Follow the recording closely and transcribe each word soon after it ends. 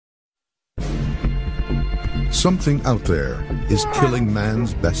Something out there is killing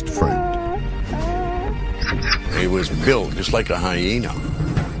man's best friend. He was built just like a hyena.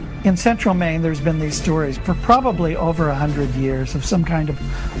 In central Maine, there's been these stories for probably over 100 years of some kind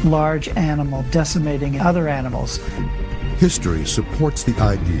of large animal decimating other animals. History supports the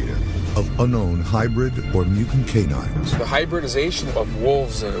idea of unknown hybrid or mutant canines. The hybridization of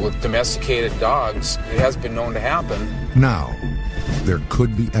wolves with domesticated dogs, it has been known to happen. Now, there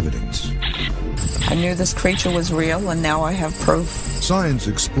could be evidence. I knew this creature was real, and now I have proof. Science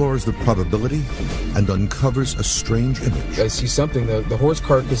explores the probability and uncovers a strange image. I see something, the horse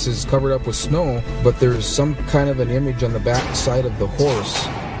carcass is covered up with snow, but there's some kind of an image on the back side of the horse.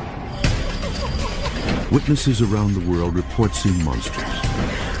 Witnesses around the world report seeing monsters.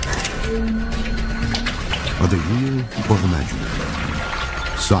 Are they real or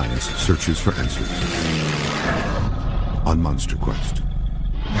imaginary? Science searches for answers on Monster Quest.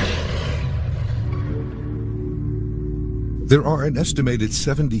 There are an estimated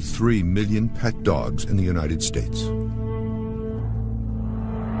 73 million pet dogs in the United States.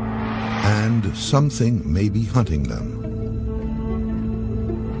 And something may be hunting them.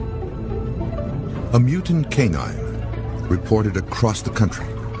 A mutant canine reported across the country,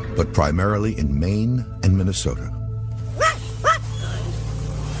 but primarily in Maine and Minnesota.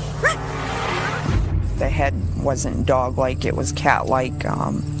 The head wasn't dog-like, it was cat-like.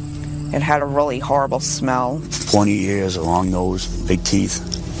 It had a really horrible smell. 20 years, a long nose, big teeth,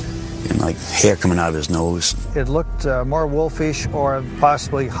 and like hair coming out of his nose. It looked more wolfish or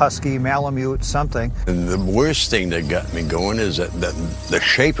possibly husky, malamute, something. And the worst thing that got me going is that the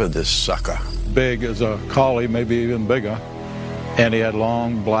shape of this sucker. Big as a collie, maybe even bigger, and he had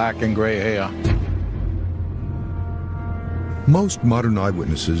long black and gray hair. Most modern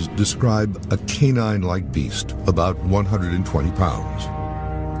eyewitnesses describe a canine-like beast about 120 pounds.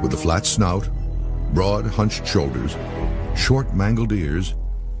 With a flat snout, broad hunched shoulders, short mangled ears,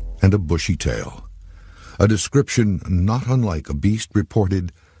 and a bushy tail. A description not unlike a beast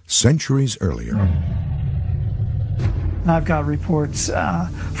reported centuries earlier. I've got reports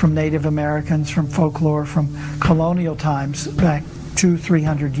from Native Americans, from folklore, from colonial times back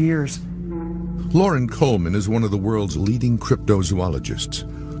 200-300 years. Lauren Coleman is one of the world's leading cryptozoologists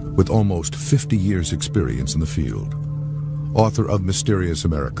with almost 50 years' experience in the field. Author of Mysterious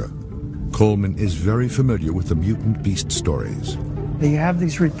America, Coleman is very familiar with the mutant beast stories. You have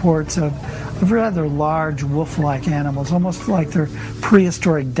these reports of rather large wolf-like animals, almost like they're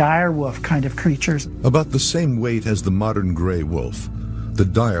prehistoric dire wolf kind of creatures. About the same weight as the modern gray wolf, the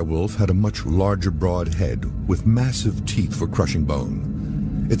dire wolf had a much larger broad head with massive teeth for crushing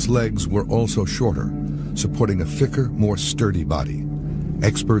bone. Its legs were also shorter, supporting a thicker, more sturdy body.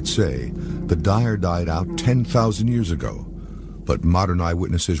 Experts say the dire died out 10,000 years ago, but modern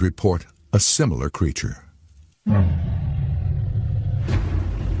eyewitnesses report a similar creature.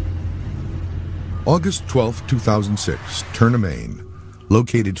 August 12, 2006, Turner, Maine,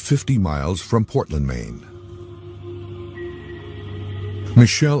 located 50 miles from Portland, Maine.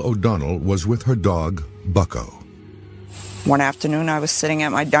 Michelle O'Donnell was with her dog, Bucko. One afternoon I was sitting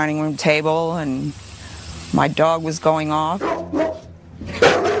at my dining room table and my dog was going off.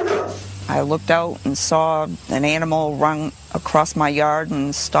 I looked out and saw an animal run across my yard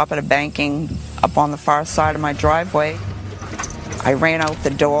and stop at a banking up on the far side of my driveway. I ran out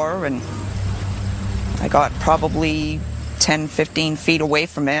the door and I got probably 10-15 feet away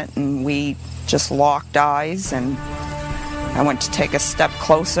from it, and we just locked eyes, and I went to take a step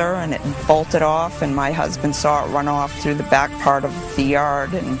closer and it bolted off, and my husband saw it run off through the back part of the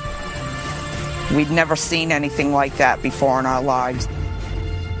yard, and we'd never seen anything like that before in our lives.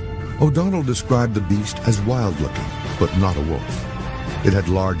 O'Donnell described the beast as wild-looking, but not a wolf. It had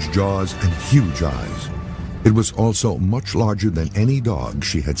large jaws and huge eyes. It was also much larger than any dog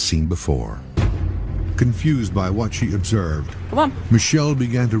she had seen before. Confused by what she observed, Michelle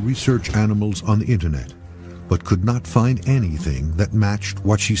began to research animals on the internet, but could not find anything that matched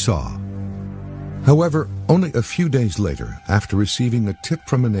what she saw. However, only a few days later, after receiving a tip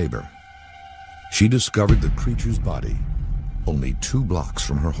from a neighbor, she discovered the creature's body only 2 blocks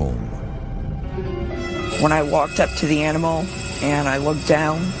from her home. When I walked up to the animal and I looked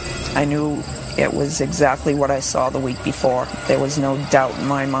down, I knew it was exactly what I saw the week before. There was no doubt in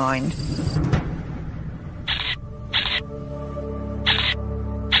my mind.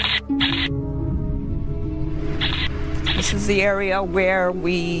 This is the area where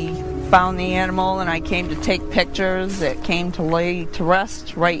we found the animal and I came to take pictures. It came to lay to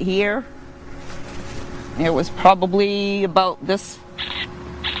rest right here. It was probably about this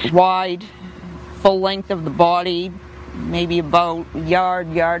wide, full length of the body, maybe about a yard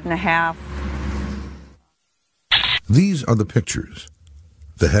and a half. These are the pictures.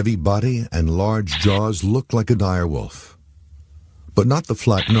 The heavy body and large jaws look like a dire wolf, but not the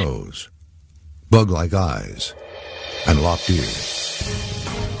flat nose, bug-like eyes, and locked ears.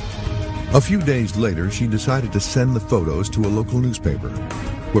 A few days later, she decided to send the photos to a local newspaper,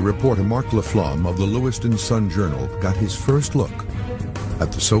 where reporter Mark Laflamme of the Lewiston Sun-Journal got his first look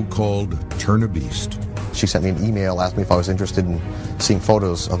at the so-called Turner beast. She sent me an email, asked me if I was interested in seeing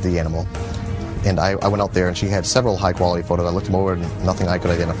photos of the animal. And I went out there, and she had several high-quality photos. I looked them over, and nothing I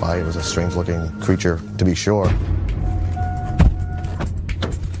could identify. It was a strange-looking creature, to be sure.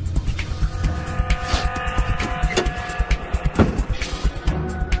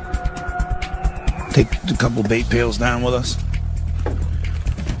 Take a couple bait pails down with us.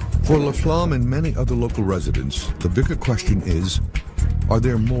 For Laflamme and many other local residents, the bigger question is, are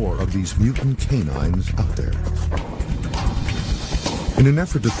there more of these mutant canines out there? In an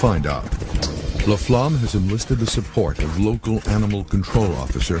effort to find out, Laflamme has enlisted the support of local animal control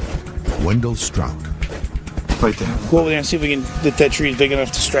officer Wendell Strout. Right there. Go over there and see if we can get that tree big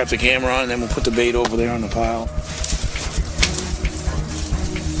enough to strap the camera on, and then we'll put the bait over there on the pile.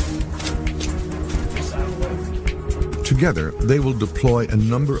 Together, they will deploy a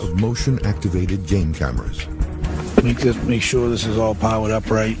number of motion-activated game cameras. Make sure this is all powered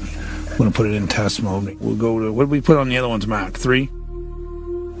up right. We're going to put it in test mode. We'll go to, what did we put on the other ones, Mark? 3?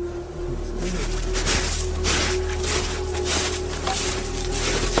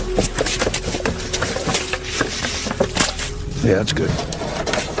 Yeah, that's good.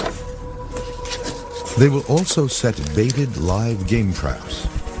 They will also set baited live game traps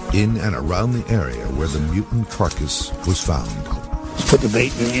in and around the area where the mutant carcass was found. Let's put the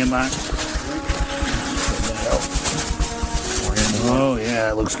bait in here, Mark. Oh, yeah,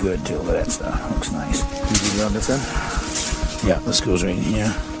 it looks good, too. Look at that stuff. Looks nice. You do it on this end? Yeah, this goes right in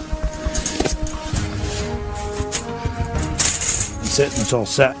here. That's it. It's all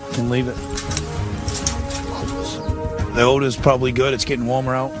set. You can leave it. The odor's probably good. It's getting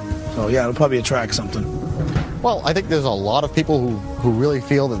warmer out. So, yeah, it'll probably attract something. Well, I think there's a lot of people who really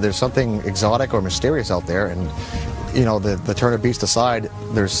feel that there's something exotic or mysterious out there, and you know, the Turner beast aside,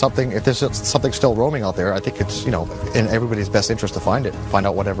 there's something. If there's something still roaming out there, I think it's, you know, in everybody's best interest to find it, find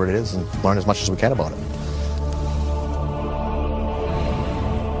out whatever it is, and learn as much as we can about it.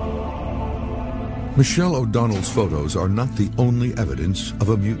 Michelle O'Donnell's photos are not the only evidence of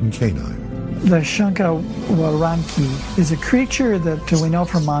a mutant canine. The Shunkawaranki is a creature that we know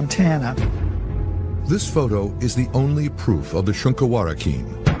from Montana. This photo is the only proof of the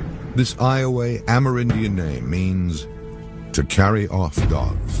Shunkawarakeen. This Iowa Amerindian name means to carry off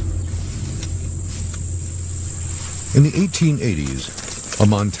dogs. In the 1880s, a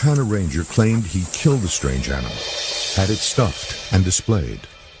Montana ranger claimed he killed the strange animal, had it stuffed and displayed.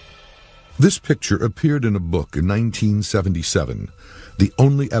 This picture appeared in a book in 1977, the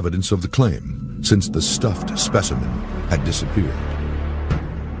only evidence of the claim, since the stuffed specimen had disappeared.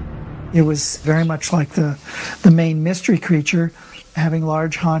 It was very much like the main mystery creature, having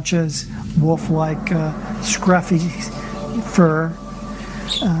large haunches, wolf-like scruffy fur,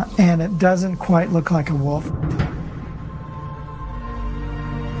 and it doesn't quite look like a wolf.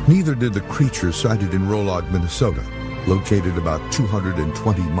 Neither did the creature sighted in Rolog, Minnesota, located about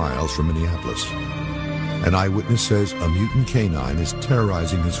 220 miles from Minneapolis. An eyewitness says a mutant canine is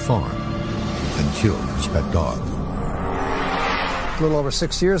terrorizing his farm and killed his pet dog. A little over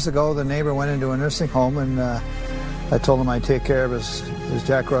 6 years ago, the neighbor went into a nursing home, and I told him I'd take care of his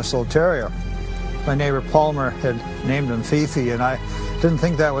Jack Russell Terrier. My neighbor Palmer had named him Fifi, and I didn't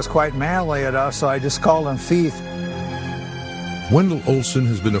think that was quite manly enough, so I just called him Fief. Wendell Olson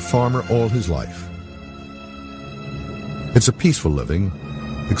has been a farmer all his life. It's a peaceful living,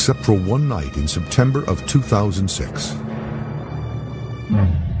 except for one night in September of 2006.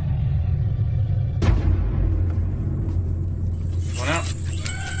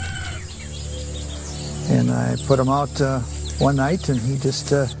 And I put him out one night, and he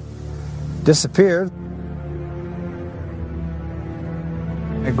just disappeared.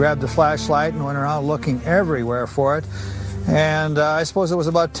 I grabbed the flashlight and went around looking everywhere for it. And I suppose it was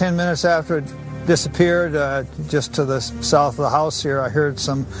about 10 minutes after it disappeared, just to the south of the house here, I heard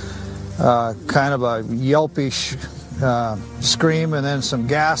some kind of a yelpish scream and then some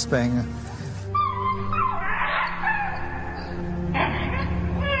gasping.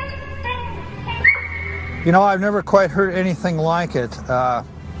 You know, I've never quite heard anything like it.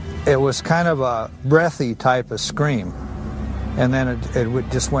 It was kind of a breathy type of scream, and then it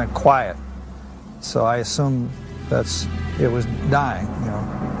just went quiet. So I assumed it was dying, you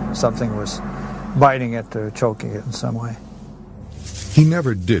know. Something was biting it or choking it in some way. He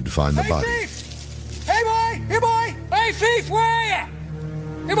never did find the body. Hey, boy! Here, boy! Hey, Thief, where are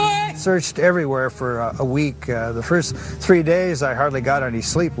you? Come on! Searched everywhere for a week. The first 3 days, I hardly got any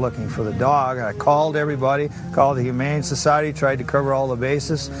sleep looking for the dog. I called everybody, called the Humane Society, tried to cover all the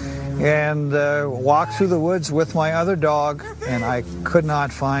bases, and walked through the woods with my other dog, and I could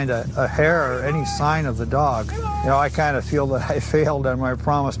not find a hair or any sign of the dog. You know, I kind of feel that I failed on my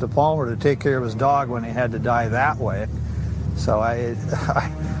promise to Palmer to take care of his dog when he had to die that way. So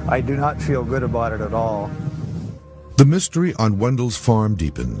I do not feel good about it at all. The mystery on Wendell's farm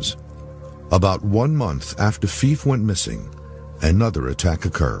deepens. About 1 month after Fief went missing, another attack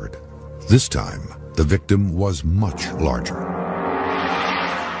occurred. This time, the victim was much larger.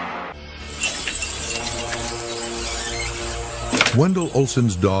 Wendell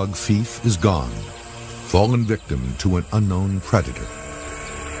Olson's dog Fief is gone, fallen victim to an unknown predator.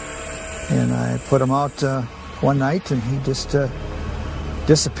 And I put him out one night and he just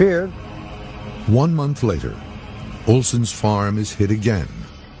disappeared. 1 month later, Olson's farm is hit again.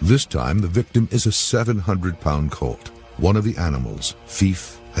 This time, the victim is a 700-pound colt, one of the animals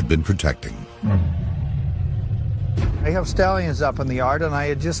Fief had been protecting. I have stallions up in the yard, and I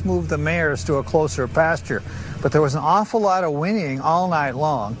had just moved the mares to a closer pasture. But there was an awful lot of whinnying all night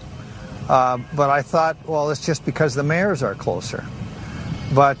long. But I thought, well, it's just because the mares are closer.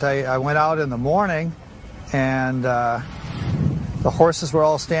 But I went out in the morning, and the horses were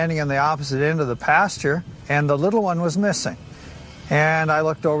all standing in the opposite end of the pasture, and the little one was missing. And I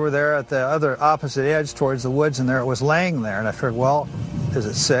looked over there at the other opposite edge towards the woods, and there it was laying there. And I figured, well, is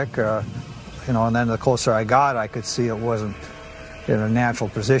it sick? You know, and then the closer I got, I could see it wasn't in a natural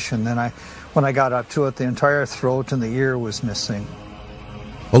position. Then when I got up to it, the entire throat and the ear was missing.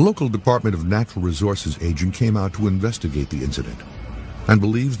 A local Department of Natural Resources agent came out to investigate the incident and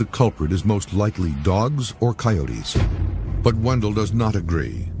believes the culprit is most likely dogs or coyotes. But Wendell does not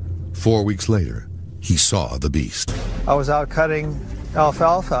agree. 4 weeks later, he saw the beast. I was out cutting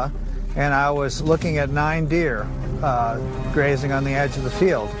alfalfa, and I was looking at 9 deer grazing on the edge of the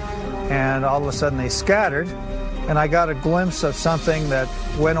field. And all of a sudden they scattered, and I got a glimpse of something that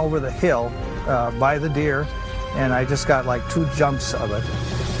went over the hill by the deer, and I just got like 2 jumps of it.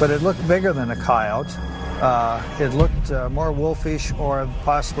 But it looked bigger than a coyote. It looked more wolfish or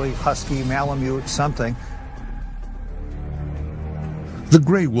possibly husky, malamute, something. The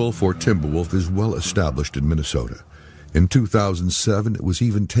gray wolf or timber wolf is well established in Minnesota. In 2007, it was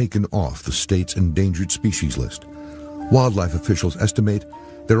even taken off the state's endangered species list. Wildlife officials estimate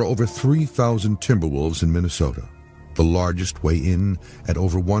there are over 3,000 timber wolves in Minnesota. The largest weigh in at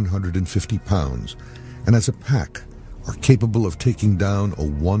over 150 pounds, and as a pack are capable of taking down a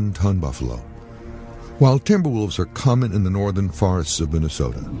 1-ton buffalo. While timber wolves are common in the northern forests of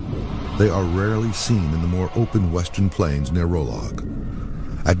Minnesota, they are rarely seen in the more open western plains near Rolog.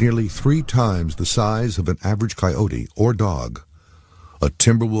 At nearly 3 times the size of an average coyote or dog, a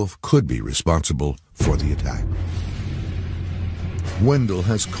timber wolf could be responsible for the attack. Wendell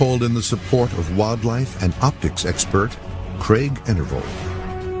has called in the support of wildlife and optics expert Craig Enervold.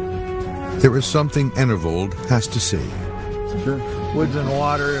 There is something Enervold has to say. Woods and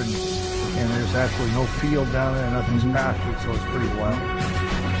water, and there's actually no field down there, nothing's pastured, so it's pretty wild.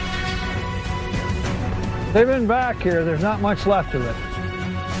 They've been back here, there's not much left of it.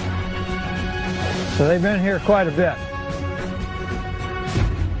 So they've been here quite a bit.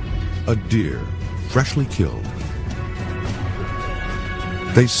 A deer, freshly killed.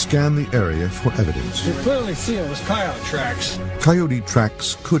 They scan the area for evidence. You clearly see it was coyote tracks. Coyote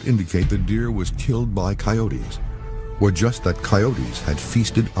tracks could indicate the deer was killed by coyotes, or just that coyotes had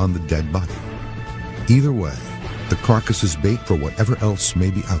feasted on the dead body. Either way, the carcass is bait for whatever else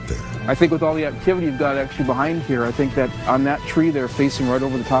may be out there. I think with all the activity you've got actually behind here, I think that on that tree there facing right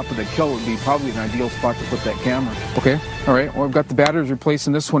over the top of the kill would be probably an ideal spot to put that camera. Okay, all right, well, I've got the batteries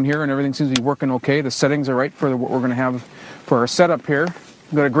replacing this one here and everything seems to be working okay. The settings are right for what we're going to have for our setup here.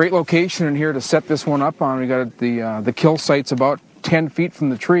 We've got a great location in here to set this one up on. We got the kill site's about 10 feet from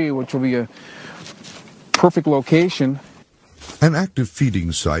the tree, which will be a perfect location. An active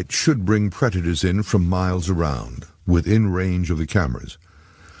feeding site should bring predators in from miles around, within range of the cameras.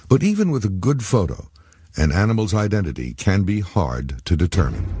 But even with a good photo, an animal's identity can be hard to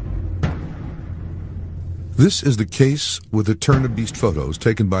determine. This is the case with the Turn-a-Beast photos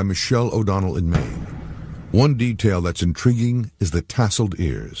taken by Michelle O'Donnell in Maine. One detail that's intriguing is the tasseled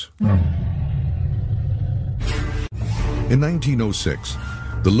ears. In 1906,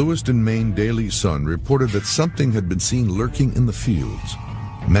 the Lewiston, Maine Daily Sun reported that something had been seen lurking in the fields,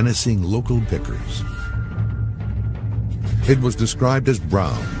 menacing local pickers. It was described as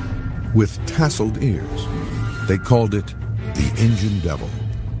brown, with tasseled ears. They called it the Injun Devil.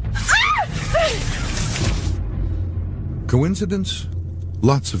 Coincidence?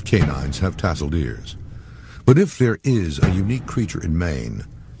 Lots of canines have tasseled ears. But if there is a unique creature in Maine,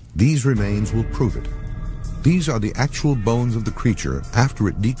 these remains will prove it. These are the actual bones of the creature after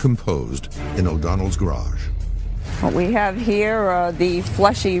it decomposed in O'Donnell's garage. What we have here are the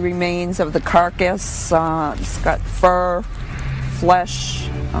fleshy remains of the carcass. It's got fur, flesh.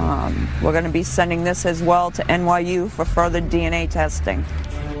 We're going to be sending this as well to NYU for further DNA testing.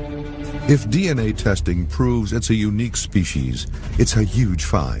 If DNA testing proves it's a unique species, it's a huge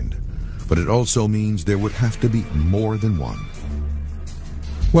find. But it also means there would have to be more than one.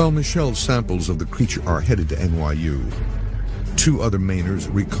 While Michelle's samples of the creature are headed to NYU, 2 other Mainers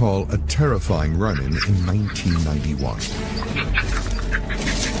recall a terrifying run-in in 1991.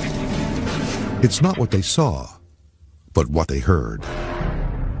 It's not what they saw, but what they heard.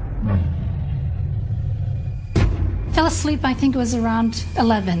 Fell asleep, I think it was around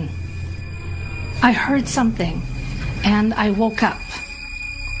 11. I heard something, and I woke up.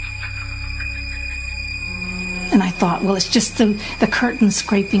 And I thought, well, it's just the curtain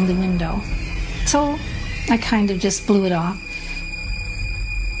scraping the window. So I kind of just blew it off.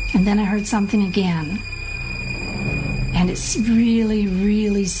 And then I heard something again. And it's really,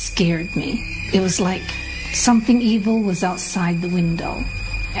 really scared me. It was like something evil was outside the window.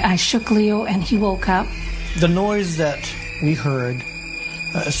 I shook Leo and he woke up. The noise that we heard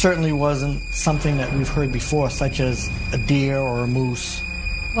certainly wasn't something that we've heard before, such as a deer or a moose.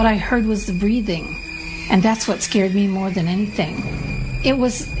 What I heard was the breathing, and that's what scared me more than anything. It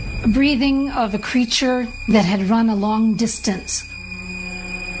was breathing of a creature that had run a long distance.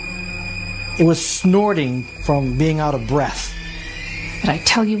 It was snorting from being out of breath. But I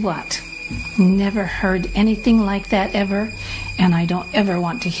tell you what, never heard anything like that ever, and I don't ever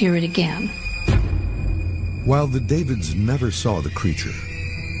want to hear it again. While the Davids never saw the creature,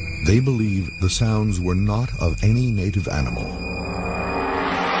 they believe the sounds were not of any native animal.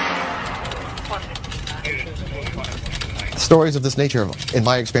 Stories of this nature, in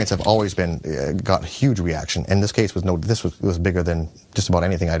my experience, have always been got a huge reaction. And this case was was bigger than just about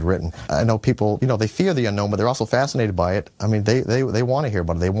anything I'd written. I know people, they fear the unknown, but they're also fascinated by it. I mean, they want to hear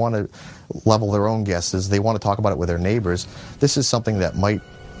about it. They want to level their own guesses. They want to talk about it with their neighbors. This is something that might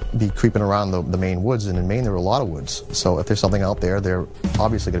be creeping around the Maine woods, and in Maine there are a lot of woods. So if there's something out there, they're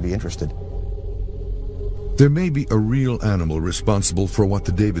obviously going to be interested. There may be a real animal responsible for what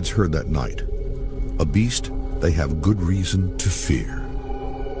the Davids heard that night. A beast they have good reason to fear.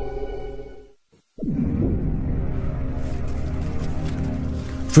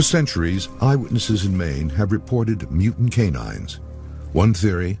 For centuries, eyewitnesses in Maine have reported mutant canines. One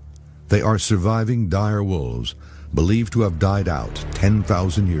theory, they are surviving dire wolves believed to have died out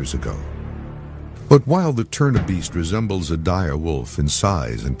 10,000 years ago. But while the Turner-beast resembles a dire wolf in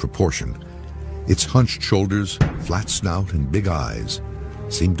size and proportion, its hunched shoulders, flat snout, and big eyes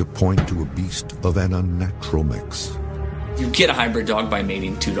seem to point to a beast of an unnatural mix. You get a hybrid dog by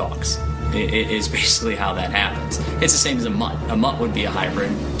mating 2 dogs. It is basically how that happens. It's the same as a mutt. A mutt would be a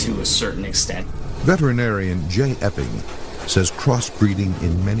hybrid to a certain extent. Veterinarian Jay Epping says crossbreeding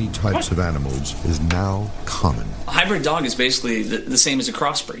in many types of animals is now common. A hybrid dog is basically the same as a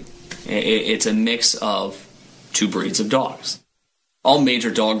crossbreed. It's a mix of 2 breeds of dogs. All major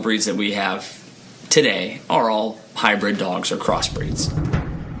dog breeds that we have today are all hybrid dogs or crossbreeds.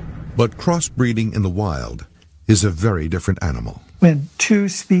 But crossbreeding in the wild is a very different animal. When 2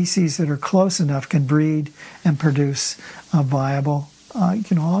 species that are close enough can breed and produce a viable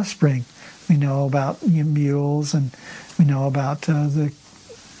offspring. We know about mules, and we know about the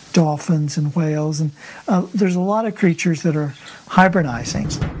dolphins and whales, and there's a lot of creatures that are hybridizing.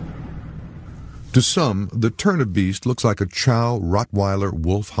 To some, the Turner beast looks like a Chow Rottweiler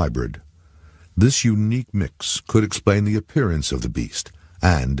wolf hybrid. This unique mix could explain the appearance of the beast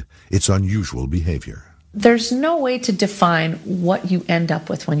and its unusual behavior. There's no way to define what you end up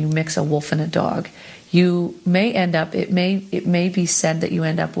with when you mix a wolf and a dog. You may end up, it may be said that you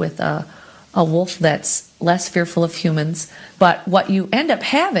end up with a wolf that's less fearful of humans, but what you end up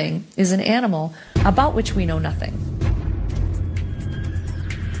having is an animal about which we know nothing.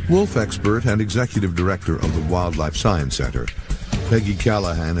 Wolf expert and executive director of the Wildlife Science Center, Peggy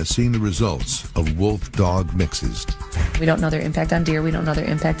Callahan, has seen the results of wolf-dog mixes. We don't know their impact on deer. We don't know their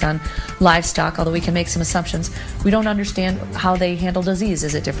impact on livestock, although we can make some assumptions. We don't understand how they handle disease.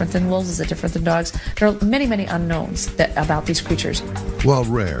 Is it different than wolves? Is it different than dogs? There are many, many unknowns about these creatures. While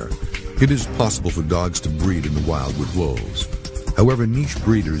rare, it is possible for dogs to breed in the wild with wolves. However, niche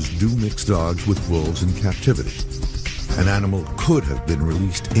breeders do mix dogs with wolves in captivity. An animal could have been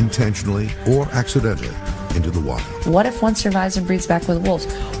released intentionally or accidentally, into the water. What if one survives and breeds back with wolves?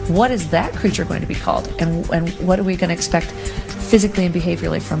 What is that creature going to be called? And what are we going to expect physically and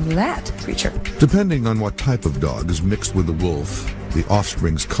behaviorally from that creature? Depending on what type of dog is mixed with the wolf, the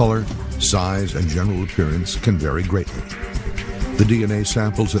offspring's color, size, and general appearance can vary greatly. The DNA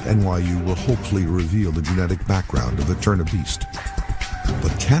samples at NYU will hopefully reveal the genetic background of the Turner beast.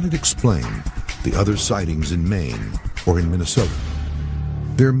 But can it explain the other sightings in Maine or in Minnesota?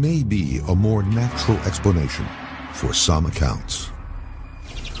 There may be a more natural explanation for some accounts.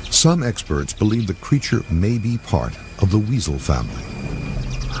 Some experts believe the creature may be part of the weasel family.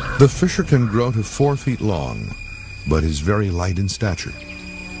 The fisher can grow to 4 feet long, but is very light in stature,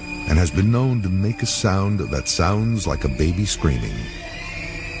 and has been known to make a sound that sounds like a baby screaming,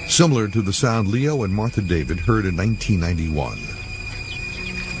 similar to the sound Leo and Martha David heard in 1991.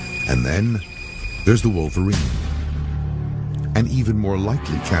 And then there's the wolverine, an even more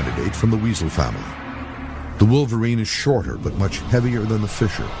likely candidate from the weasel family. The wolverine is shorter but much heavier than the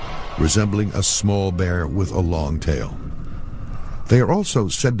fisher, resembling a small bear with a long tail. They are also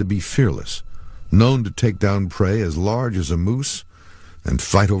said to be fearless, known to take down prey as large as a moose and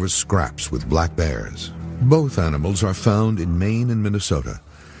fight over scraps with black bears. Both animals are found in Maine and Minnesota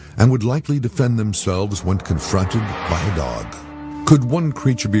and would likely defend themselves when confronted by a dog. Could one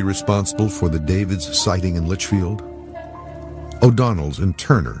creature be responsible for the Davids sighting in Litchfield, O'Donnell's in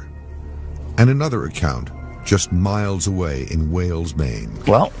Turner, and another account just miles away in Wales, Maine?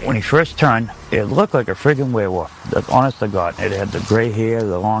 Well, when he first turned, it looked like a friggin' werewolf. Honest to God. It had the gray hair,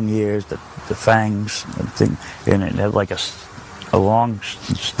 the long ears, the fangs, and it had like a long,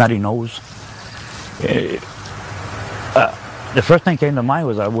 snotty nose. The first thing came to mind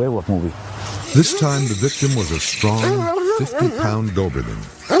was a werewolf movie. This time the victim was a strong 50-pound Doberman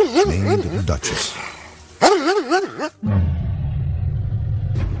named Duchess.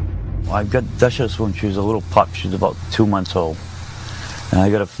 I got Duchess when she was a little pup. She was about 2 months old. And I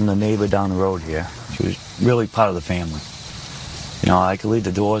got her from the neighbor down the road here. She was really part of the family. You know, I could leave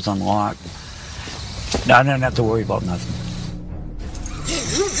the doors unlocked. I didn't have to worry about nothing.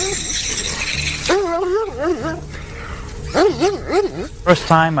 First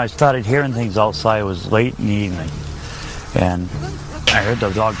time I started hearing things outside was late in the evening. And I heard the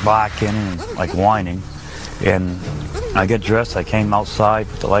dog barking and like whining. And I get dressed, I came outside,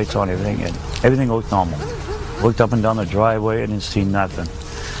 put the lights on, everything looked normal. Looked up and down the driveway, I didn't see nothing.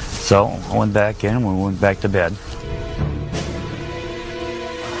 So I went back in and we went back to bed.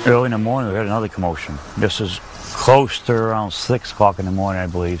 Early in the morning we heard another commotion. This is close to around 6 o'clock in the morning, I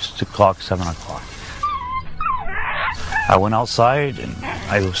believe, 6 o'clock, 7 o'clock. I went outside and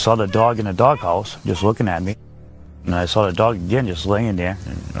I saw the dog in the doghouse just looking at me. And I saw the dog again just laying there.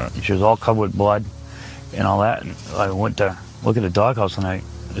 And she was all covered with blood and all that. And I went to look at the doghouse and I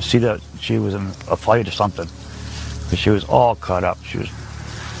see that she was in a fight or something. But she was all cut up. She was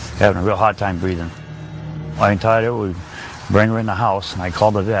having a real hard time breathing. I entitled her, we bring her in the house, and I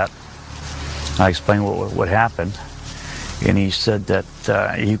called the vet. I explained what happened. And he said that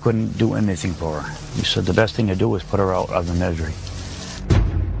he couldn't do anything for her. He said the best thing to do was put her out of the misery.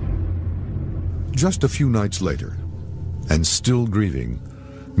 Just a few nights later, and still grieving,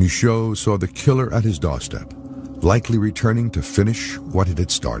 Michaud saw the killer at his doorstep, likely returning to finish what it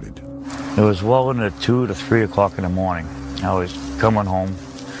had started. It was well into 2 to 3 o'clock in the morning. I was coming home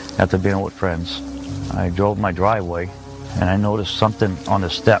after being with friends. I drove my driveway and I noticed something on the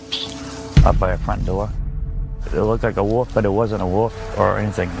steps up by our front door. It looked like a wolf, but it wasn't a wolf or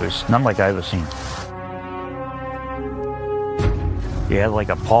anything. It was nothing like I ever seen. He had like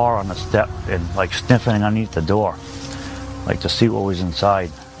a paw on the step and like sniffing underneath the door, like to see what was inside.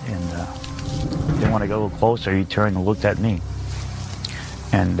 And then when I got a little closer, he turned and looked at me.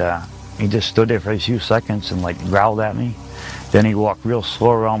 And he just stood there for a few seconds and like growled at me. Then he walked real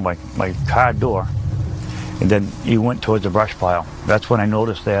slow around my car door. And then he went towards the brush pile. That's when I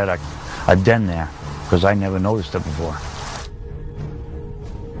noticed they had a den there, because I never noticed it before.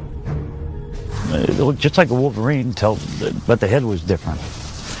 It looked just like a wolverine, but the head was different.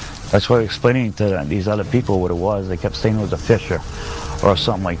 That's why I was explaining to these other people what it was. They kept saying it was a fisher or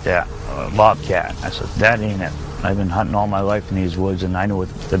something like that, or a bobcat. I said, that ain't it. I've been hunting all my life in these woods, and I know what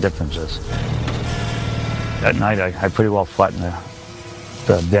the difference is. That night, I pretty well flattened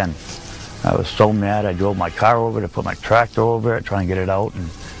the den. I was so mad, I drove my car over to put my tractor over it, trying to get it out, and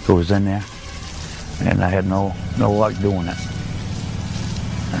it was in there. And I had no luck doing it,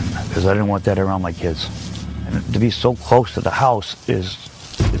 because I didn't want that around my kids. And to be so close to the house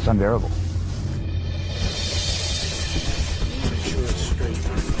it's unbearable.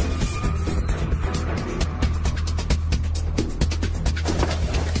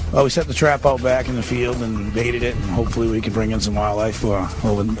 Well, we set the trap out back in the field and baited it, and hopefully we can bring in some wildlife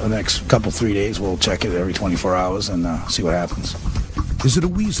over the next 3 days. We'll check it every 24 hours and see what happens. Is it a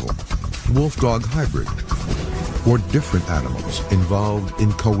weasel, wolf-dog hybrid, or different animals involved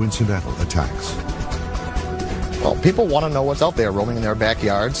in coincidental attacks? Well, people want to know what's out there roaming in their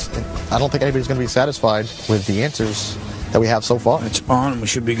backyards, and I don't think anybody's going to be satisfied with the answers that we have so far. It's on, and we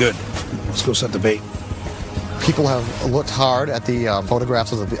should be good. Let's go set the bait. People have looked hard at the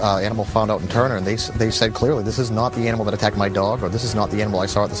photographs of the animal found out in Turner, and they said clearly, this is not the animal that attacked my dog, or this is not the animal I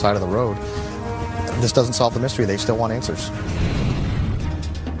saw at the side of the road. This doesn't solve the mystery. They still want answers.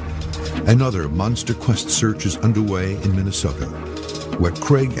 Another monster quest search is underway in Minnesota, where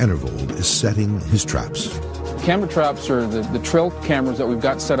Craig Enervold is setting his traps. Camera traps are the trail cameras that we've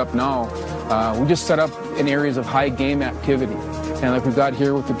got set up now. We just set up in areas of high game activity. And like we've got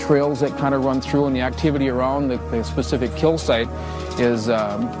here with the trails that kind of run through, and the activity around the specific kill site is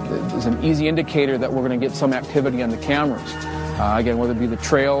an easy indicator that we're going to get some activity on the cameras. Again, whether it be the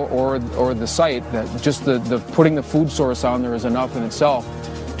trail or the site, that just the putting the food source on there is enough in itself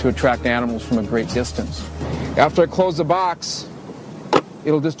to attract animals from a great distance. After I close the box,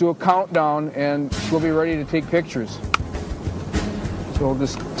 it'll just do a countdown and we'll be ready to take pictures. So we'll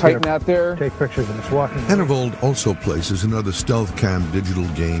just tighten that there. Take pictures of us walking. Enervold also places another stealth cam digital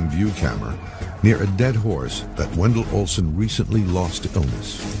game view camera near a dead horse that Wendell Olson recently lost to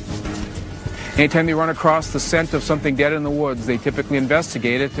illness. Anytime they run across the scent of something dead in the woods, they typically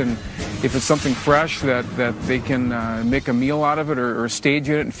investigate it, and if it's something fresh that they can make a meal out of it or stage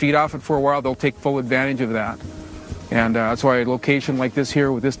it and feed off it for a while, they'll take full advantage of that. And that's why a location like this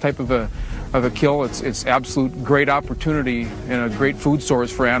here with this type of a kill, it's absolute great opportunity and a great food source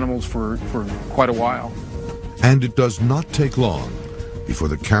for animals for quite a while. And it does not take long before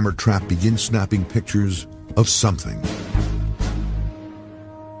the camera trap begins snapping pictures of something.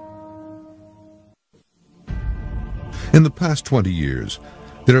 In the past 20 years,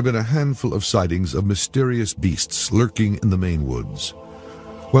 there have been a handful of sightings of mysterious beasts lurking in the Maine woods.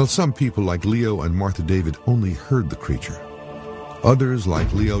 While some people like Leo and Martha David only heard the creature, others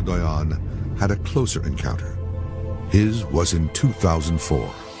like Leo Doyon had a closer encounter. His was in 2004.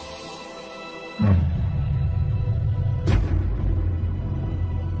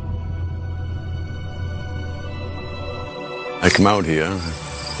 I come out here,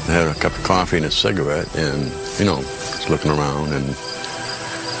 I had a cup of coffee and a cigarette, and, just looking around, and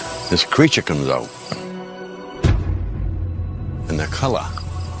this creature comes out. And the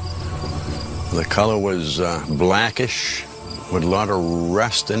color was blackish, with a lot of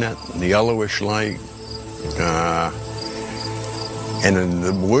rust in it, the yellowish light. And then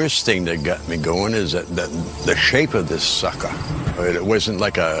the worst thing that got me going is that the shape of this sucker. It wasn't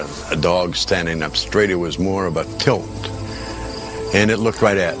like a dog standing up straight, it was more of a tilt. And it looked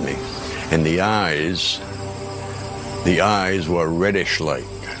right at me. And the eyes were reddish light.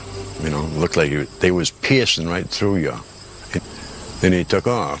 Looked like they was piercing right through you. Then he took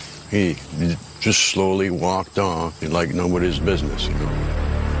off. He just slowly walked off like nobody's business,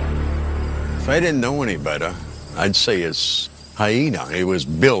 If I didn't know any better, I'd say it's hyena. It was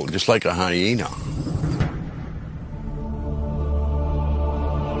built just like a hyena.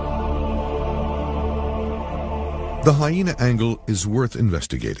 The hyena angle is worth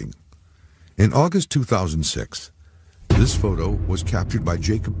investigating. In August 2006, this photo was captured by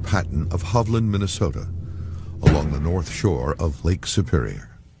Jacob Patton of Hovland, Minnesota, along the north shore of Lake Superior.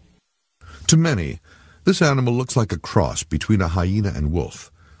 To many, this animal looks like a cross between a hyena and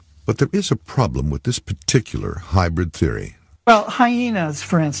wolf, but there is a problem with this particular hybrid theory. Well, hyenas,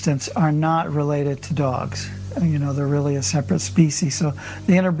 for instance, are not related to dogs. They're really a separate species. So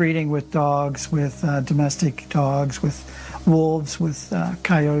the interbreeding with dogs, with domestic dogs, with wolves, with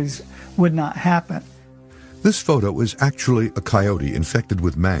coyotes would not happen. This photo is actually a coyote infected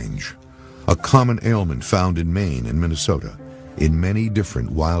with mange, a common ailment found in Maine and Minnesota in many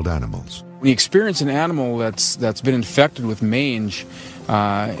different wild animals. When you experience an animal that's been infected with mange,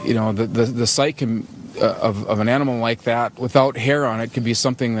 the sight can of an animal like that without hair on it could be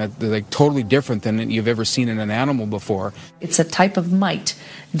something that like totally different than you've ever seen in an animal before. It's a type of mite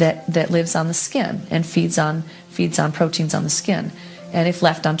that lives on the skin and feeds on proteins on the skin, and if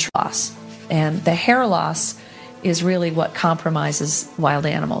left on loss. And the hair loss is really what compromises wild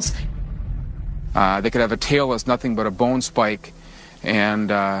animals. They could have a tail that's nothing but a bone spike, and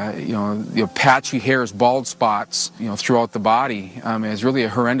patchy hairs, bald spots, throughout the body. It's really a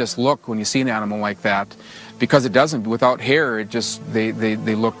horrendous look when you see an animal like that, because it doesn't. Without hair, it just they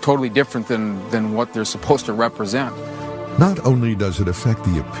look totally different than what they're supposed to represent. Not only does it affect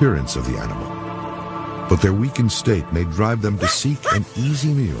the appearance of the animal, but their weakened state may drive them to seek an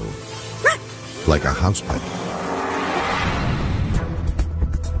easy meal, like a house pet.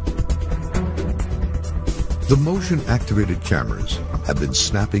 The motion-activated cameras have been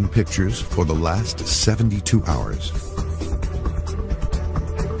snapping pictures for the last 72 hours.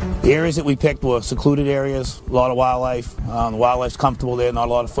 The areas that we picked were secluded areas, a lot of wildlife. The wildlife's comfortable there, not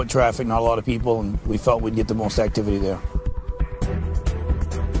a lot of foot traffic, not a lot of people, and we felt we'd get the most activity there.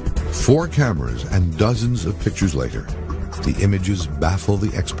 4 cameras and dozens of pictures later, the images baffle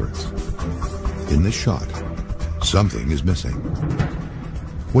the experts. In this shot, something is missing.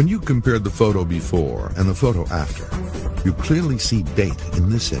 When you compared the photo before and the photo after, you clearly see bait in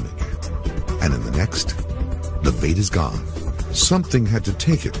this image. And in the next, the bait is gone. Something had to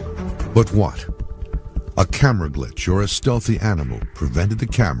take it. But what? A camera glitch or a stealthy animal prevented the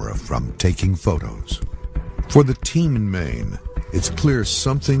camera from taking photos. For the team in Maine, it's clear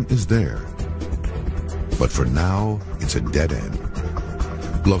something is there. But for now, it's a dead end.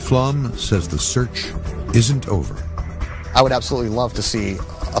 LaFlamme says the search isn't over. I would absolutely love to see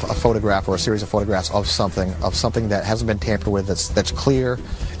a photograph or a series of photographs of something that hasn't been tampered with, that's clear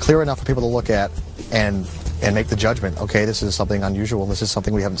enough for people to look at and make the judgment. Okay, this is something unusual. This is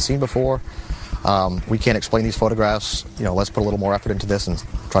something we haven't seen before. We can't explain these photographs. You know, let's put a little more effort into this and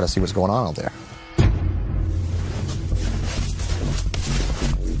try to see what's going on out there.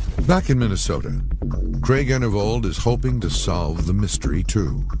 Back in Minnesota, Craig Enervold is hoping to solve the mystery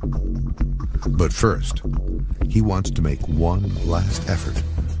too. But first, he wants to make one last effort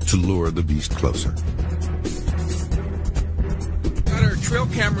to lure the beast closer. Got our trail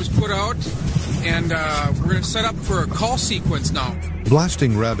cameras put out, and we're going to set up for a call sequence now.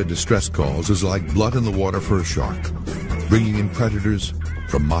 Blasting rabid distress calls is like blood in the water for a shark, bringing in predators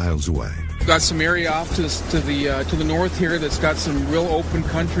from miles away. We've got some area off to the north here that's got some real open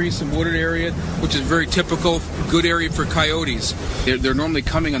country, some wooded area, which is very typical, good area for coyotes. They're normally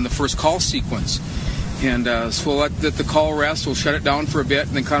coming on the first call sequence. And so we'll let the call rest, we'll shut it down for a bit,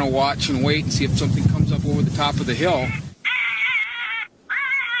 and then kind of watch and wait and see if something comes up over the top of the hill.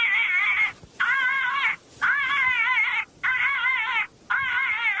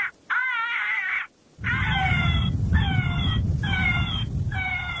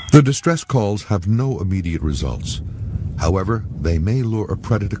 The distress calls have no immediate results. However, they may lure a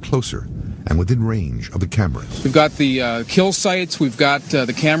predator closer and within range of the cameras. We've got the kill sites, we've got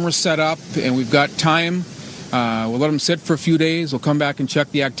the cameras set up, and we've got time. We'll let them sit for a few days. We'll come back and check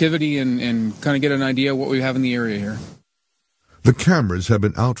the activity and kind of get an idea of what we have in the area here. The cameras have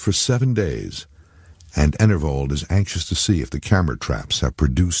been out for 7 days, and Enervold is anxious to see if the camera traps have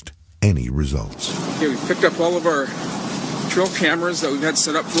produced any results. Okay, we've picked up all of our trail cameras that we've had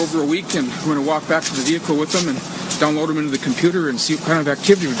set up for over a week, and we're going to walk back to the vehicle with them and download them into the computer and see what kind of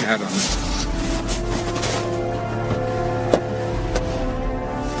activity we've had on them.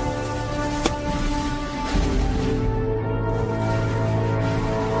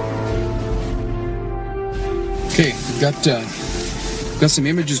 Okay, we've got some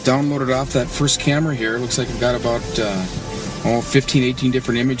images downloaded off that first camera here. Looks like we've got about 15, 18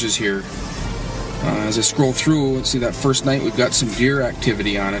 different images here. As I scroll through, let's see, that first night we've got some deer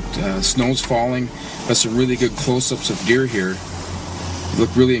activity on it. Snow's falling. Got some really good close-ups of deer here. They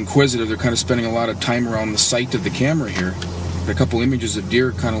look really inquisitive. They're kind of spending a lot of time around the site of the camera here. Got a couple images of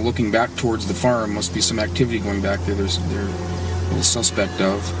deer kind of looking back towards the farm. Must be some activity going back there. They're a little suspect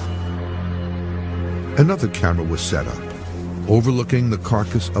of. Another camera was set up, overlooking the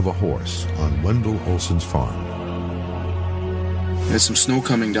carcass of a horse on Wendell Olson's farm. There's some snow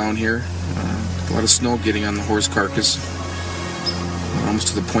coming down here. A lot of snow getting on the horse carcass. Almost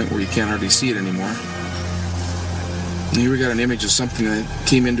to the point where you can't hardly see it anymore. And here we got an image of something that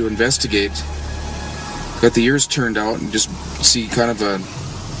came in to investigate. Got the ears turned out and just see kind of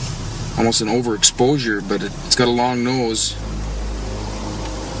almost an overexposure, but it's got a long nose.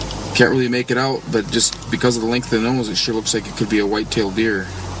 Can't really make it out, but just because of the length of the nose, it sure looks like it could be a white-tailed deer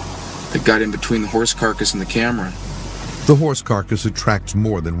that got in between the horse carcass and the camera. The horse carcass attracts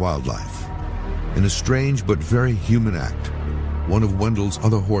more than wildlife. In a strange but very human act, one of Wendell's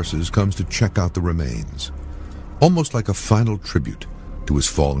other horses comes to check out the remains, almost like a final tribute to his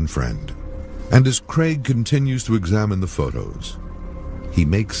fallen friend. And as Craig continues to examine the photos, he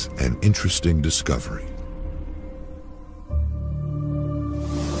makes an interesting discovery.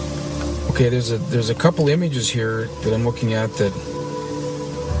 Okay, there's a couple images here that I'm looking at that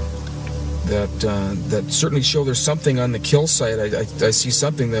certainly show there's something on the kill site. I see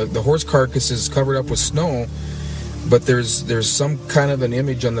something. The horse carcass is covered up with snow, but there's some kind of an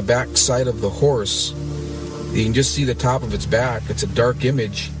image on the back side of the horse. You can just see the top of its back. It's a dark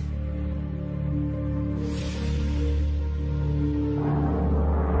image.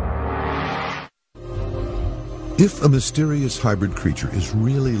 If a mysterious hybrid creature is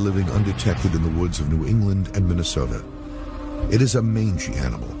really living undetected in the woods of New England and Minnesota, it is a mangy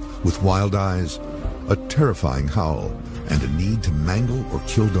animal with wild eyes, a terrifying howl, and a need to mangle or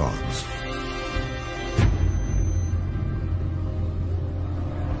kill dogs.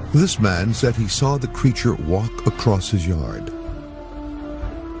 This man said he saw the creature walk across his yard.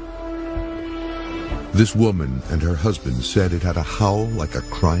 This woman and her husband said it had a howl like a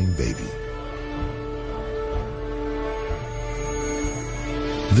crying baby.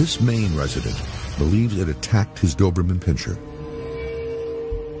 This Maine resident believes it attacked his Doberman Pinscher.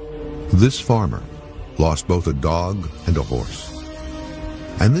 This farmer lost both a dog and a horse.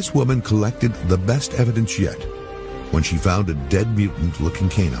 And this woman collected the best evidence yet when she found a dead mutant-looking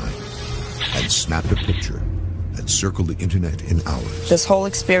canine and snapped a picture that circled the internet in hours. This whole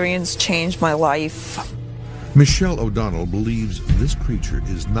experience changed my life. Michelle O'Donnell believes this creature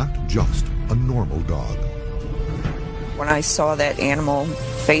is not just a normal dog. When I saw that animal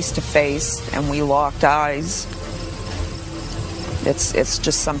face to face and we locked eyes, it's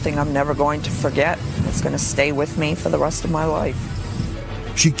just something I'm never going to forget. It's going to stay with me for the rest of my life.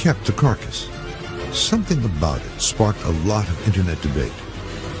 She kept the carcass. Something about it sparked a lot of internet debate.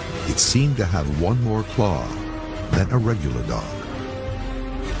 It seemed to have one more claw than a regular dog.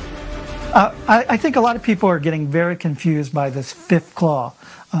 I think a lot of people are getting very confused by this fifth claw.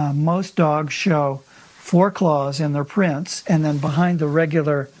 Most dogs show 4 claws in their prints, and then behind the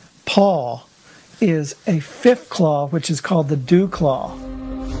regular paw is a 5th claw, which is called the dew claw.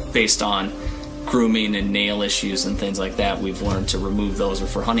 Based on grooming and nail issues and things like that, we've learned to remove those. Or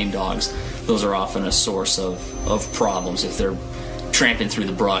for hunting dogs, those are often a source of problems. If they're tramping through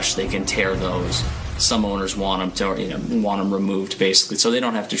the brush, they can tear those. Some owners want them want them removed, basically, so they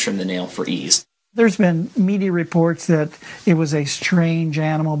don't have to trim the nail for ease. There's been media reports that it was a strange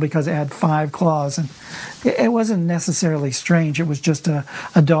animal because it had 5 claws, and it wasn't necessarily strange. It was just a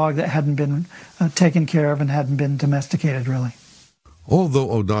dog that hadn't been taken care of and hadn't been domesticated, really.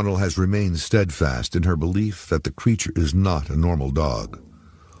 Although O'Donnell has remained steadfast in her belief that the creature is not a normal dog,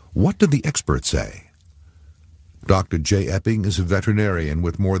 what do the experts say? Dr. Jay Epping is a veterinarian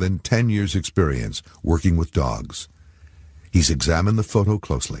with more than 10 years' experience working with dogs. He's examined the photo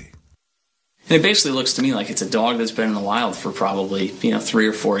closely. And it basically looks to me like it's a dog that's been in the wild for probably 3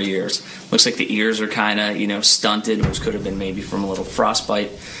 or 4 years. Looks like the ears are kind of stunted, which could have been maybe from a little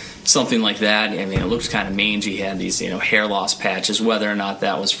frostbite, something like that. I mean, it looks kind of mangy. Had these hair loss patches. Whether or not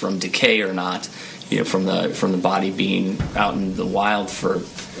that was from decay or not, from the body being out in the wild for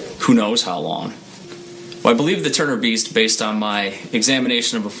who knows how long. Well, I believe the Turner Beast, based on my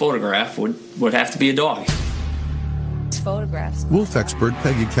examination of a photograph, would have to be a dog. Photographs. Wolf expert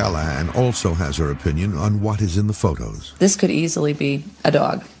Peggy Callahan also has her opinion on what is in the photos. This could easily be a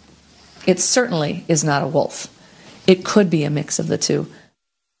dog. It certainly is not a wolf. It could be a mix of the two.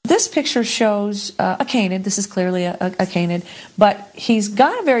 This picture shows a canid. This is clearly a canid, but he's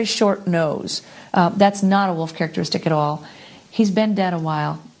got a very short nose. That's not a wolf characteristic at all. He's been dead a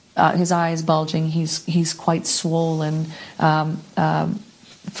while. His eye is bulging. He's quite swollen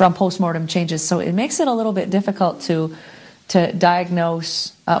from postmortem changes. So it makes it a little bit difficult to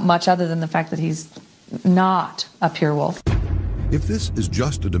diagnose much other than the fact that he's not a pure wolf. If this is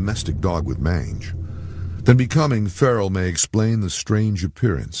just a domestic dog with mange, then becoming feral may explain the strange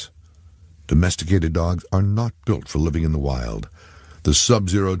appearance. Domesticated dogs are not built for living in the wild. The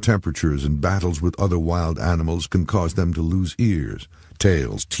sub-zero temperatures and battles with other wild animals can cause them to lose ears,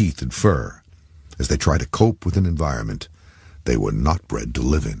 tails, teeth, and fur as they try to cope with an environment they were not bred to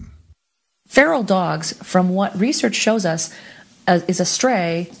live in. Feral dogs, from what research shows us, is a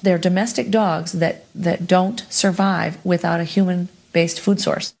stray. They're domestic dogs that don't survive without a human-based food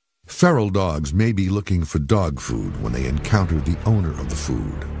source. Feral dogs may be looking for dog food when they encounter the owner of the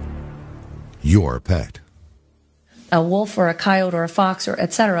food, your pet. A wolf or a coyote or a fox or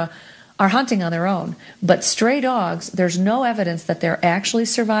etc. are hunting on their own. But stray dogs, there's no evidence that they're actually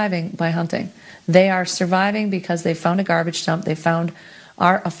surviving by hunting. They are surviving because they found a garbage dump. They found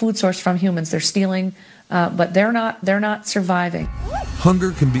a food source from humans. They're stealing, but they're not surviving.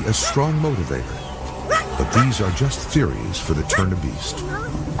 Hunger can be a strong motivator, but these are just theories for the Turner Beast.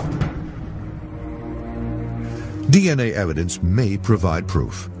 DNA evidence may provide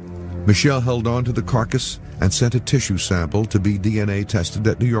proof. Michelle held on to the carcass and sent a tissue sample to be DNA tested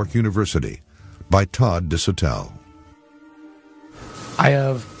at New York University by Todd Disotell. I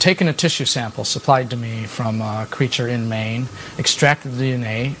have taken a tissue sample supplied to me from a creature in Maine, extracted the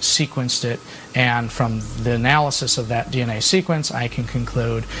DNA, sequenced it, and from the analysis of that DNA sequence, I can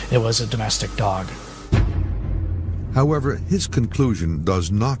conclude it was a domestic dog. However, his conclusion does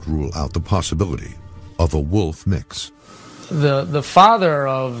not rule out the possibility of a wolf mix. The father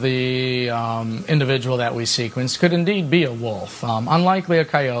of the individual that we sequenced could indeed be a wolf. Unlikely a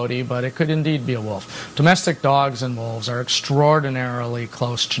coyote, but it could indeed be a wolf. Domestic dogs and wolves are extraordinarily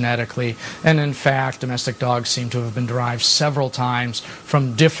close genetically, and in fact, domestic dogs seem to have been derived several times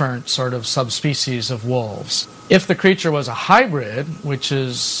from different sort of subspecies of wolves. If the creature was a hybrid, which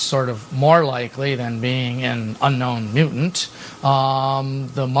is sort of more likely than being an unknown mutant,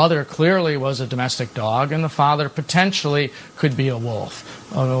 the mother clearly was a domestic dog, and the father potentially could be a wolf.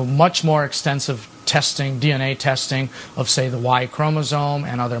 Much more extensive testing, DNA testing of, say, the Y chromosome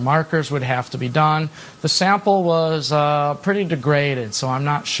and other markers would have to be done. The sample was pretty degraded, so I'm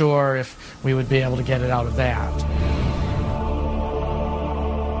not sure if we would be able to get it out of that.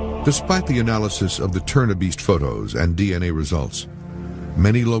 Despite the analysis of the Turnabeast photos and DNA results,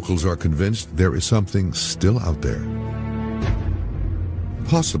 many locals are convinced there is something still out there.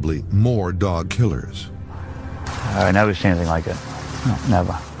 Possibly more dog killers. I never seen anything like it. No,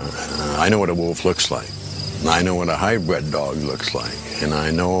 never. I know what a wolf looks like. I know what a hybrid dog looks like. And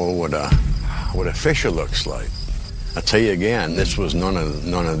I know what a fisher looks like. I tell you again, this was none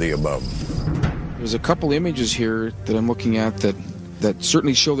of the above. There's a couple images here that I'm looking at that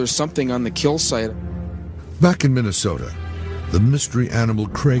certainly show there's something on the kill site. Back in Minnesota, the mystery animal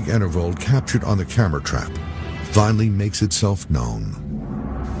Craig Enervold captured on the camera trap finally makes itself known.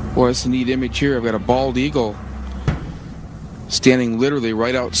 Boy, it's a neat image here. I've got a bald eagle standing literally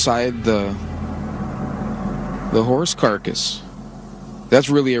right outside the horse carcass. That's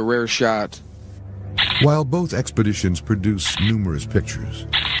really a rare shot. While both expeditions produce numerous pictures,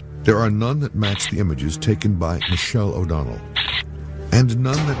 there are none that match the images taken by Michelle O'Donnell, and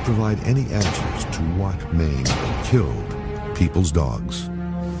none that provide any answers to what Maine killed people's dogs.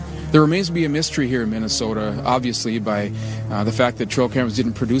 There remains to be a mystery here in Minnesota, obviously, by the fact that trail cameras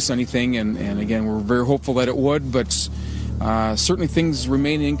didn't produce anything, and again, we're very hopeful that it would, but certainly things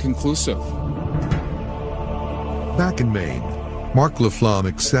remain inconclusive. Back in Maine, Mark Laflamme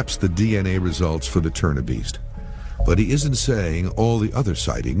accepts the DNA results for the Turnabeast, but he isn't saying all the other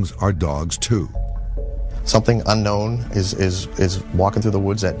sightings are dogs too. Something unknown is walking through the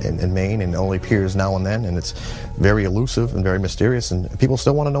woods in Maine and only appears now and then, and it's very elusive and very mysterious, and people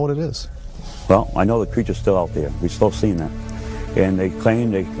still want to know what it is. Well, I know the creature's still out there. We've still seen that. And they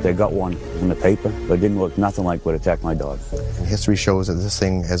claim they got one in the paper, but it didn't look nothing like what attacked my dog. And history shows that this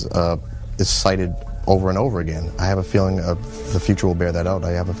thing is cited over and over again. I have a feeling the future will bear that out.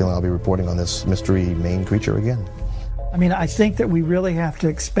 I have a feeling I'll be reporting on this mystery Maine creature again. I mean, I think that we really have to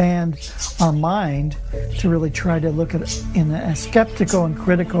expand our mind to really try to look at it in a skeptical and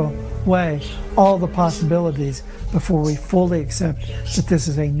critical way, all the possibilities, before we fully accept that this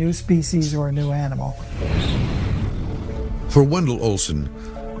is a new species or a new animal. For Wendell Olson,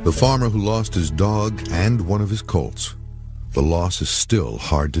 the farmer who lost his dog and one of his colts, the loss is still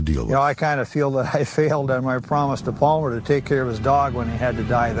hard to deal with. You know, I kind of feel that I failed on my promise to Palmer to take care of his dog when he had to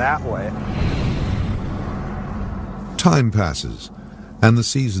die that way. Time passes, and the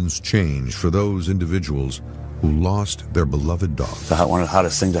seasons change for those individuals who lost their beloved dog. One of the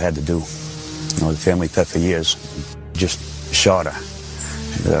hardest things I had to do. You know, the family pet for years. Just shot her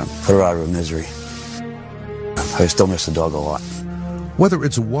and put her out of her misery. I still miss the dog a lot. Whether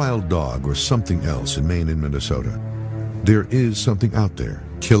it's a wild dog or something else in Maine and Minnesota, there is something out there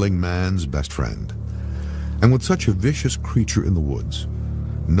killing man's best friend. And with such a vicious creature in the woods,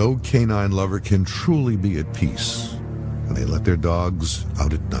 no canine lover can truly be at peace when they let their dogs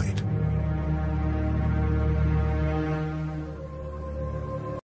out at night.